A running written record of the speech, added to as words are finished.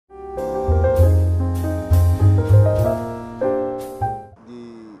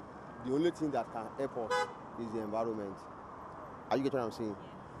thing that can help us is the environment. Are you getting what I'm saying?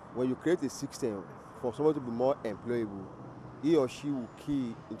 When you create a system for someone to be more employable, he or she will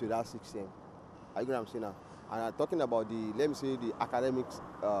key into that system. Are you getting what I'm saying now? And I'm talking about let me say, the academic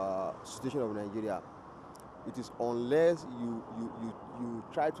situation of Nigeria. It is unless you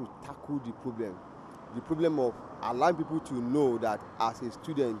try to tackle the problem of allowing people to know that as a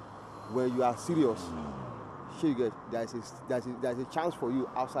student, when you are serious, there's a chance for you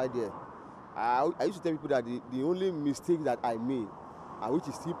outside there. I used to tell people that the only mistake that I made, and which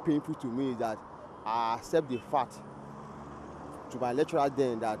is still painful to me, is that I accept the fact to my lecturer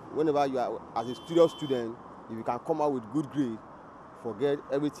then that whenever you are as a studious student, if you can come out with good grade, forget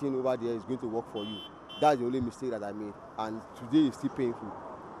everything over there is going to work for you. That's the only mistake that I made, and today is still painful.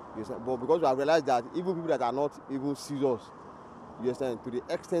 You understand? But because I realized that even people that are not even serious, you understand, to the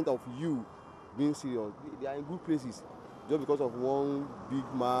extent of you being serious, they are in good places just because of one big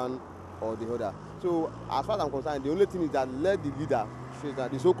man or the other. So as far as I'm concerned, the only thing is that let the leader,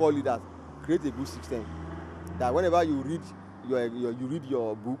 the so-called leaders, create a good system. That whenever you read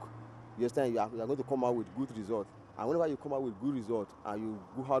your book, you understand, you are going to come out with good results. And whenever you come out with good results and you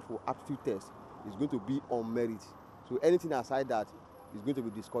go out for aptitude test, it's going to be on merit. So anything aside that is going to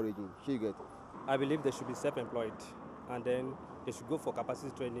be discouraging. You get? I believe they should be self-employed, and then they should go for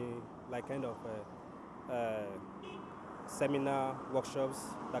capacity training, like kind of seminar, workshops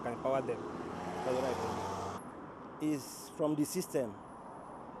that can empower them. That's what I think. Is from the system,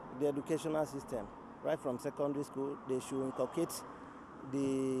 the educational system. Right from secondary school, they should inculcate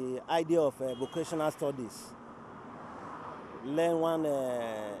the idea of vocational studies. Learn one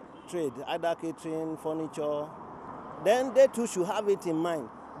trade, either catering, furniture. Then they too should have it in mind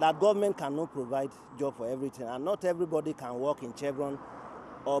that government cannot provide job for everything, and not everybody can work in Chevron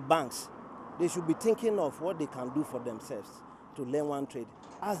or banks. They should be thinking of what they can do for themselves to learn one trade.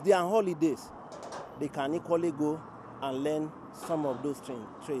 As they are on holidays, they can equally go and learn some of those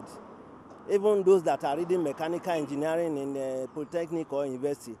trades. Even those that are reading mechanical engineering in Polytechnic or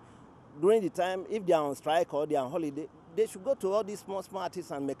university, during the time, if they are on strike or they are on holiday, they should go to all these small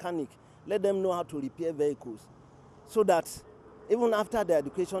artists and mechanics, let them know how to repair vehicles, so that even after their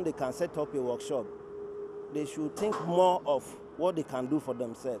education, they can set up a workshop. They should think more of what they can do for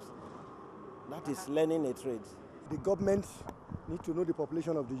themselves. That is learning a trade. The government need to know the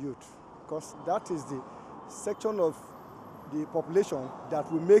population of the youth, because that is the section of the population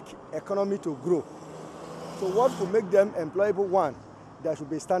that will make economy to grow. So what will make them employable? One, there should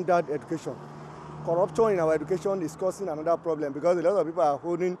be standard education. Corruption in our education is causing another problem, because a lot of people are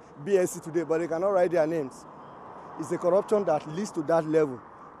holding BSc today, but they cannot write their names. It's the corruption that leads to that level.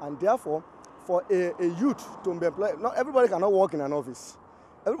 And therefore, for a youth to be employed, not everybody cannot work in an office.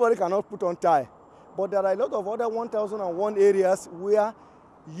 Everybody cannot put on tie. But there are a lot of other 1001 areas where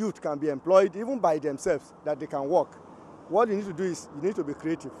youth can be employed, even by themselves, that they can work. What you need to do is, you need to be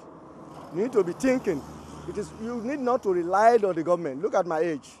creative. You need to be thinking. You need not to rely on the government. Look at my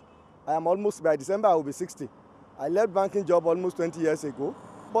age. I am almost, by December, I will be 60. I left banking job almost 20 years ago.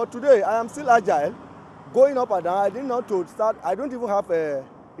 But today, I am still agile, going up and down. I did not to start, I don't even have a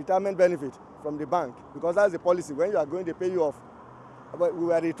retirement benefit from the bank, because that's the policy. When you are going, they pay you off. But we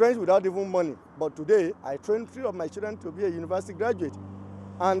were retrenched without even money. But today, I trained 3 of my children to be a university graduate.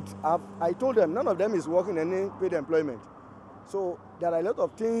 And I told them, none of them is working in any paid employment. So there are a lot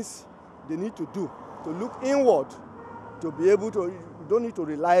of things they need to do, to look inward, to be able to, you don't need to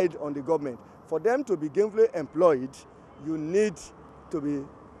rely on the government. For them to be gainfully employed, you need to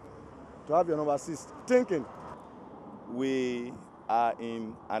have your overseas thinking. We are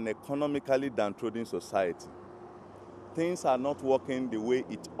in an economically downtrodden society. Things are not working the way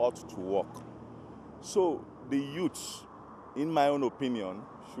it ought to work. So the youth, in my own opinion,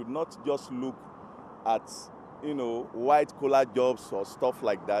 should not just look at, white-collar jobs or stuff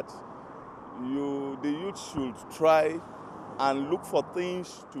like that. The youth should try and look for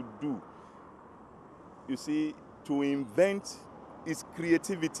things to do. You see, to invent is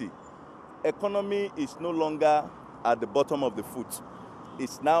creativity. Economy is no longer at the bottom of the foot.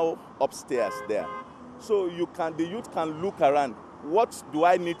 It's now upstairs there. So the youth can look around. What do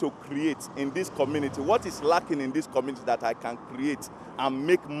I need to create in this community? What is lacking in this community that I can create and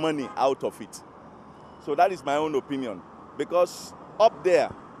make money out of it? So that is my own opinion. Because up there,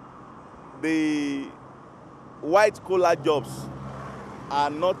 the white-collar jobs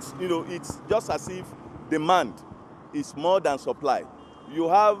are not, it's just as if demand is more than supply. You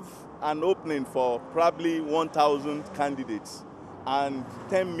have an opening for probably 1,000 candidates, and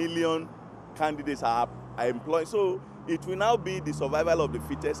 10 million candidates are employed. So it will now be the survival of the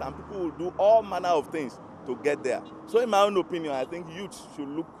fittest, and people will do all manner of things to get there. So in my own opinion, I think youth should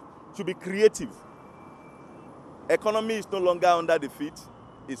look should be creative. Economy is no longer under the feet,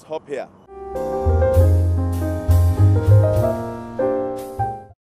 it's up here.